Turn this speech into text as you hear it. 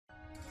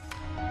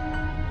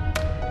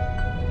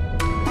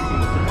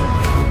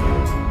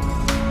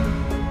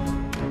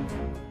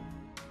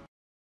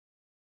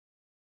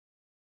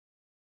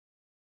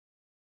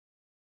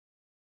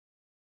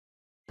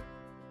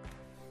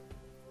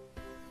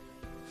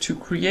To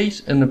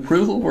create an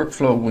approval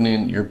workflow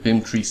within your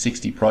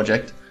BIM360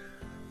 project,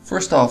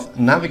 first off,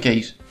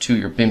 navigate to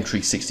your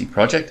BIM360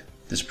 project.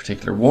 This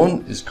particular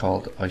one is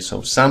called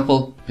ISO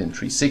Sample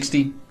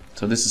BIM360.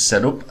 So this is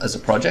set up as a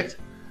project.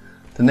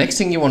 The next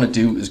thing you want to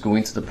do is go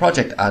into the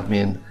project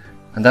admin,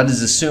 and that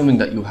is assuming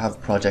that you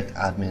have project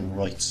admin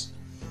rights.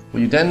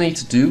 What you then need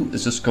to do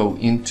is just go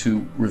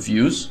into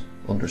reviews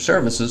under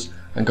services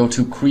and go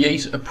to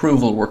create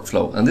approval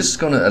workflow, and this is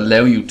going to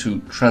allow you to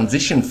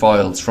transition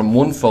files from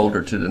one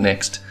folder to the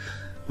next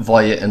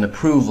via an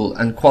approval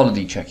and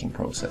quality checking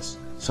process.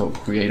 So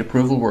create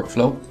approval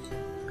workflow,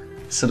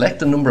 select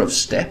the number of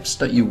steps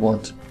that you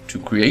want to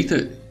create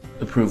the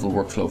approval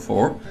workflow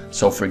for.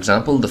 So for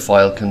example, the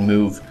file can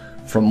move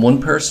from one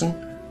person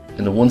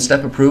in the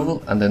one-step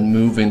approval and then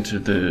move into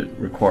the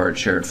required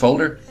shared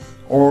folder,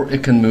 or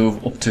it can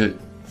move up to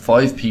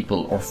 5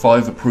 people or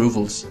 5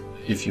 approvals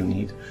if you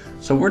need.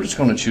 So we're just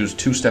going to choose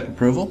two-step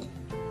approval.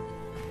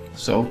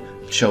 So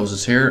it shows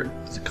us here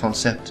the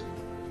concept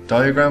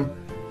diagram,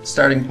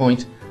 starting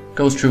point,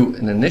 goes through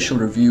an initial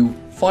review,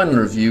 final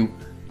review,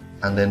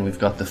 and then we've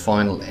got the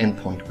final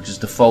endpoint, which is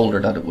the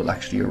folder that it will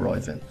actually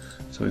arrive in.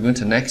 So we go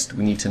into next,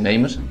 we need to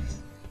name it.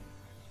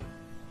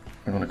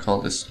 We're going to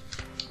call this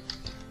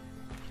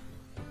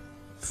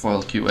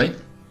file QA.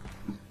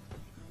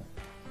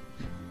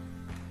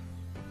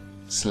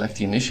 Select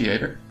the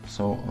initiator.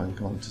 So I'm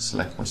going to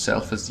select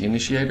myself as the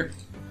initiator.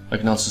 I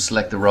can also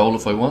select the role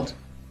if I want.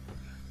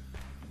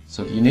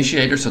 So the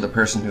initiator, so the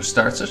person who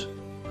starts it.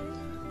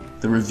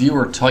 The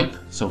reviewer type,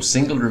 so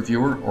single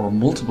reviewer or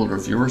multiple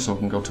reviewer, so it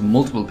can go to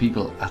multiple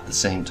people at the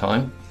same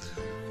time.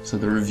 So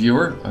the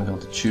reviewer, I'm going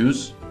to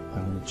choose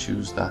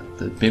that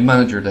the BIM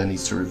manager then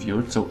needs to review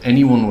it. So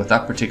anyone with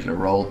that particular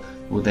role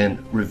will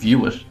then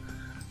review it,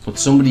 but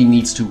somebody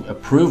needs to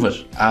approve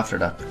it after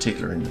that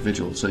particular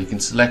individual. So you can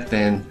select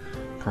then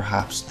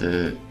perhaps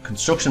the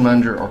construction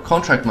manager or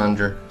contract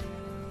manager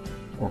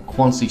or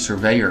quantity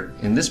surveyor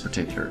in this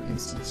particular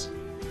instance.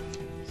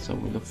 So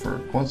we'll look for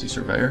quantity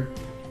surveyor.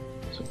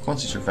 So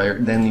quantity surveyor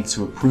then needs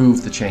to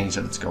approve the change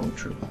that it's going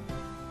through.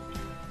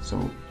 So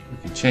we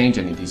can change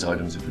any of these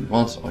items if we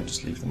want. I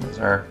just leave them as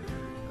are.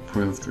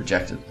 Approved,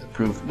 rejected,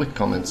 approved with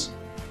comments.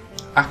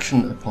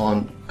 Action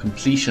upon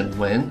completion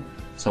when.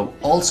 So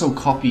also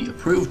copy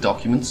approved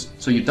documents.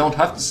 So you don't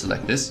have to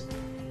select this,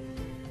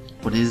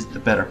 but is a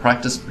better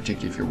practice,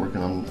 particularly if you're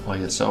working on an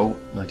ISO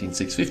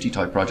 19650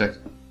 type project.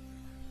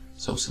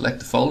 So select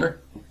the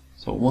folder.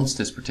 So once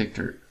this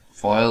particular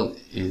file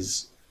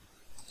is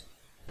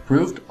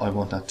approved, I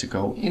want that to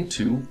go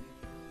into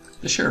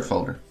the shared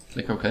folder.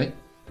 Click OK.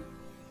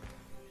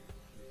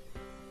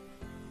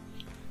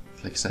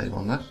 Click Save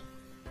on that.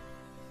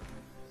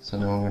 So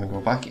now I'm going to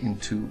go back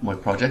into my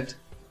project,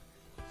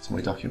 so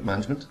my document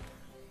management.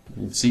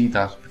 You can see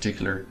that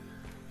particular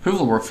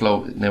approval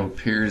workflow now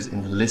appears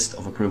in the list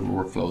of approval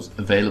workflows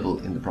available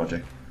in the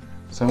project.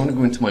 So I'm going to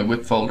go into my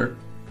WIP folder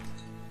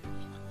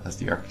as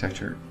the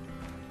architecture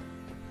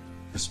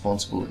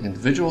responsible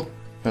individual.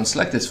 I'm going to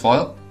select this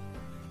file.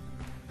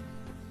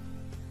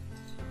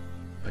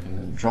 I can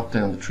then drop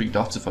down the 3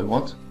 dots if I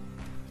want.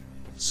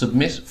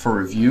 Submit for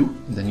review,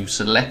 and then you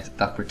select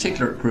that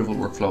particular approval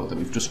workflow that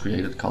we've just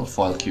created called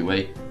File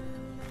QA.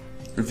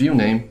 Review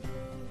name.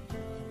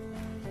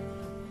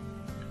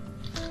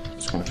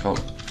 Just going to call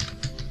it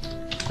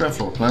ground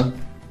floor plan.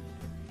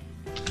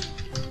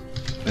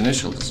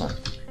 Initial design.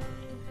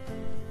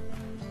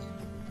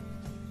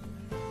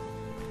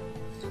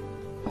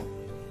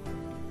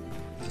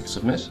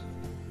 Submit.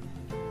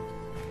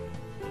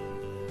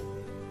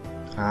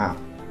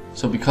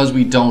 So because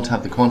we don't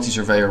have the quantity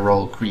surveyor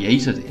role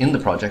created in the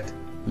project,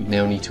 we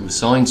now need to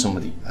assign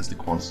somebody as the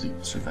quantity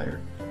surveyor.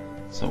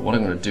 So what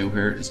I'm going to do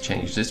here is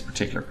change this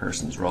particular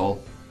person's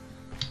role.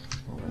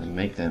 I'm going to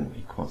make them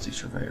a quantity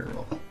surveyor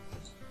role.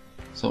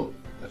 So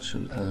that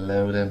should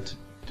allow them to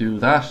do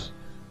that.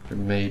 There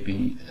may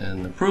be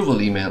an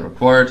approval email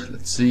required.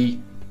 Let's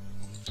see.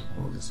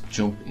 I'll just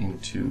jump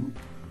into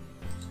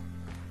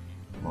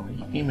my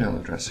email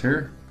address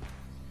here.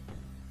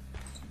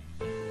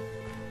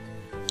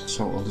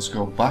 So I'll just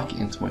go back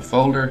into my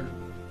folder,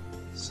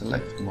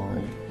 select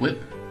my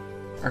WIP,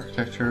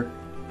 architecture,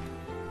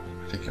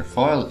 particular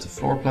file, it's a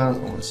floor plan,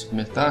 I'm going to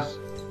submit that.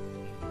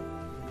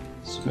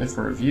 Submit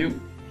for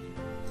review.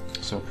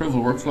 So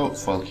approval workflow,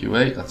 file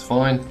QA, that's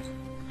fine.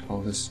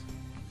 Call this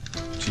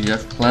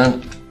GF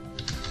plan.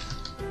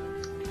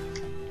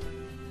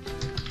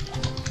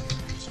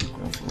 So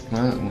ground floor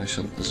plan,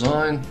 initial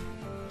design.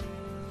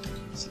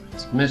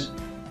 Submit.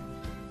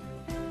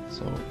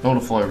 So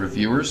notify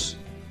reviewers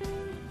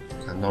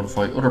and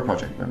notify other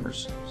project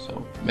members.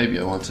 So maybe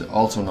I want to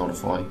also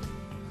notify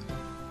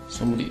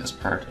somebody as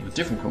part of a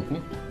different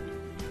company.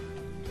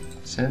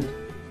 Send.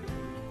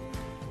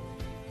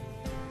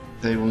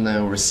 They will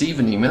now receive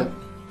an email.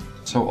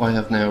 So I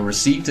have now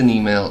received an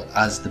email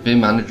as the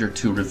BIM manager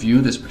to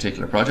review this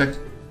particular project.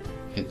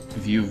 Hit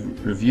view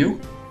review.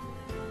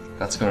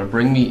 That's going to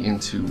bring me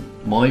into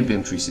my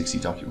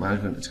BIM360 document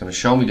management. It's going to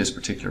show me this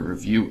particular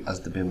review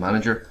as the BIM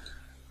manager.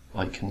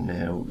 I can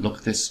now look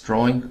at this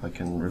drawing, I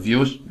can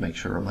review it, make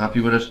sure I'm happy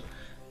with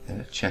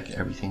it, check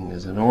everything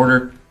is in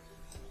order.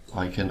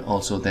 I can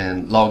also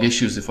then log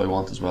issues if I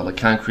want as well. I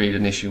can create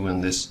an issue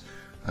in this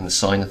and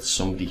assign it to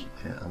somebody,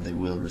 and they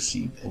will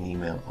receive an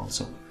email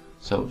also.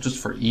 So just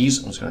for ease,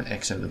 I'm just going to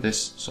X out of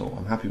this. So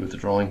I'm happy with the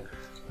drawing.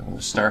 I'm going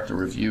to start the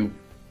review.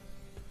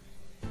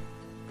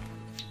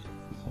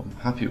 I'm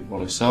happy with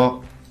what I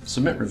saw.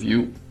 Submit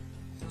review.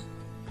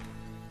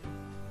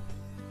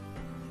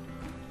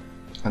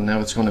 And now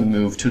it's going to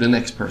move to the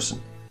next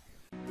person.